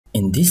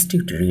In this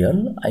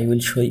tutorial, I will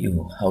show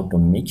you how to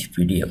make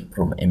PDF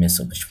from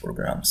MS Office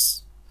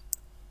programs.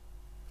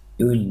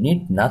 You will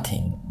need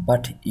nothing,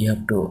 but you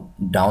have to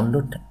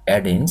download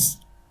add-ins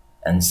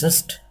and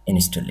just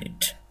install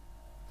it.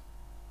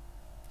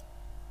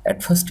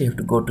 At first, you have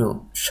to go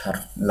to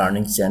Sharp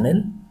Learning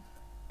channel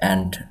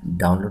and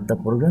download the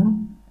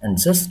program and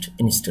just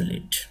install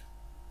it.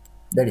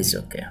 That is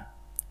okay.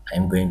 I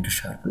am going to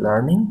Sharp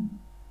Learning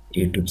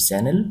YouTube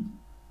channel.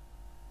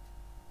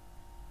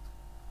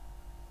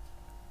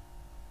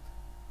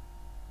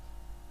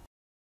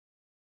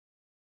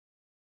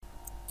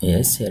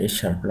 Yes, here is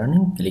Sharp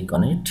Learning. Click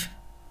on it.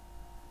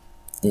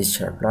 This is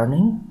Sharp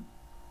Learning.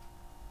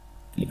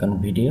 Click on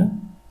video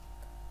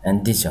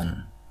and this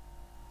one.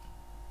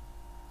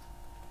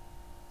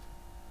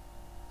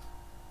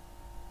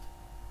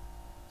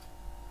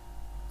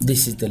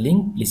 This is the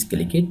link. Please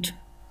click it.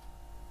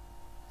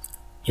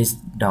 Please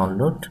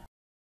download.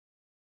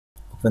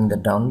 Open the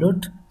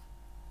download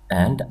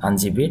and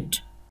unzip it.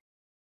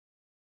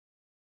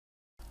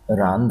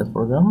 Run the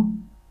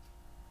program.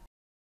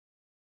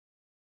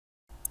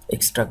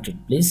 Extract it,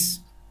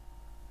 please.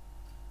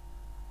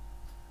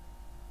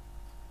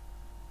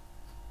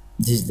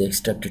 This is the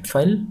extracted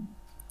file.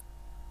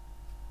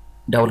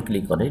 Double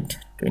click on it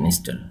to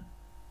install.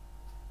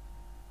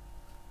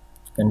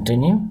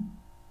 Continue.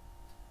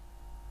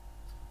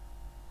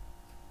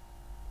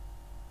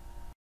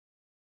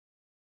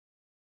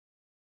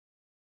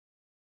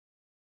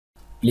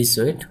 Please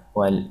wait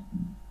while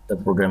the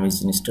program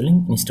is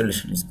installing.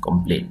 Installation is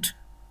complete.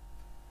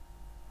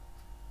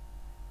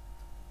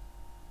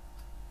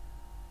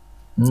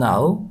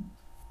 Now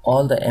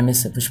all the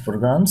MS Office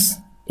programs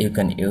you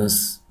can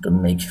use to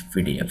make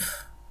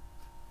PDF.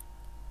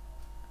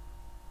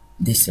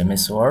 This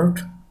MS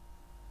Word,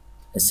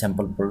 a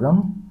sample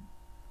program.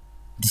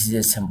 This is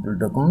a sample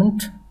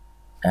document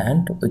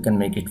and we can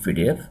make it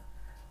PDF.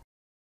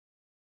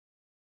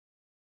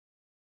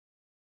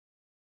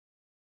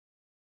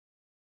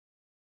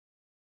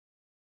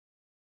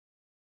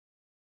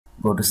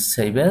 Go to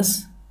Save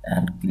As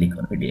and click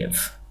on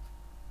PDF.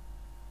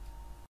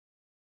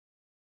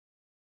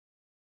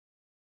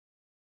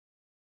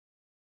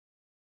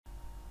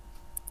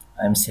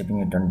 I am saving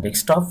it on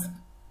desktop.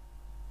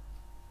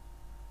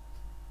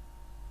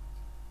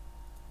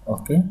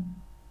 Okay.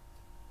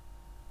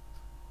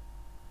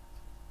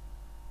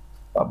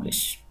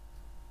 Publish.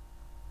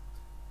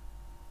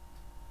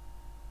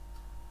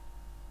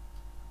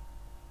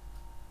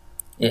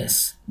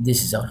 Yes,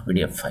 this is our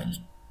PDF file.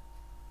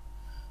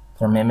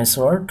 From MS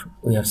Word,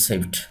 we have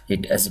saved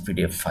it as a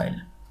PDF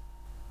file.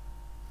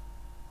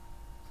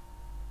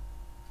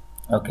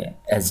 Okay,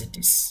 as it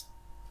is.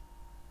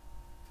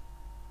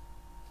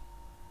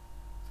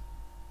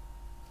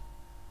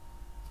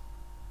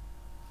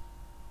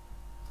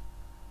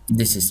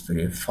 This is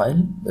PDF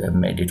file. We have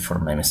made it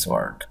from MS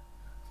Word.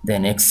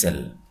 Then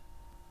Excel.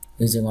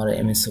 Using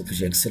our MS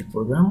Office Excel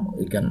program,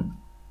 we can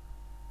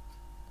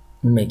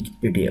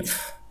make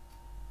PDF.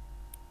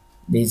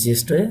 The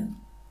easiest way,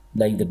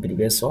 like the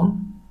previous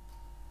one,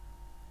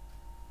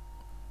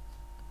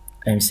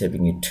 I am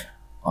saving it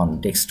on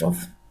desktop.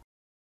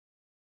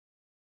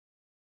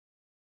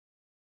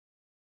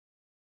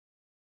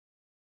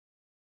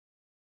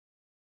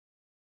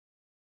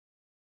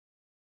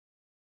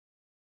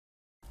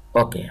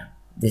 Okay,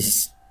 this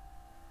is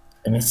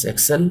MS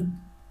Excel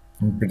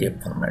in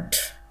PDF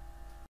format.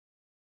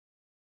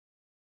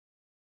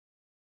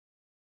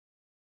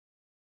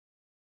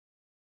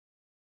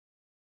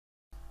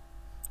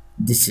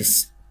 This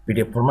is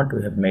PDF format.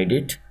 We have made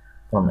it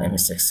from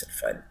MS Excel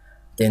file.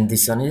 Then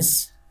this one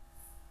is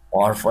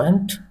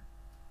PowerPoint.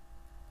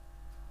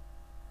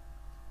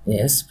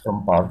 Yes,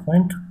 from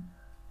PowerPoint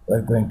we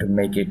are going to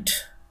make it,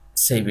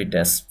 save it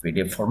as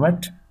PDF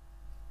format.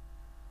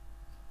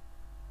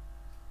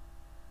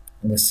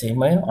 In the same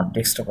way, on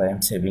desktop I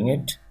am saving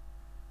it.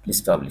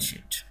 Please publish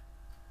it.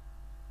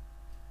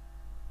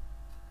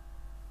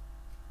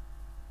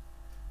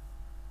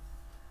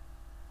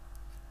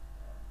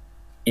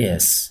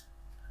 Yes,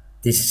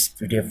 this is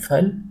PDF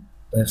file.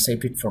 We have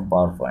saved it from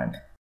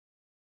PowerPoint.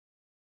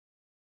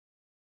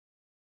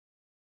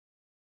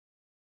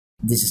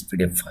 This is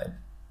PDF file.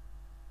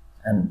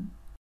 And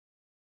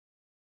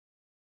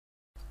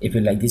if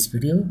you like this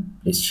video,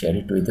 please share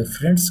it with your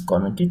friends,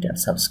 comment it and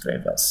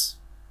subscribe us.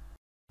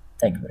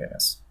 Thank you very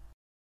much.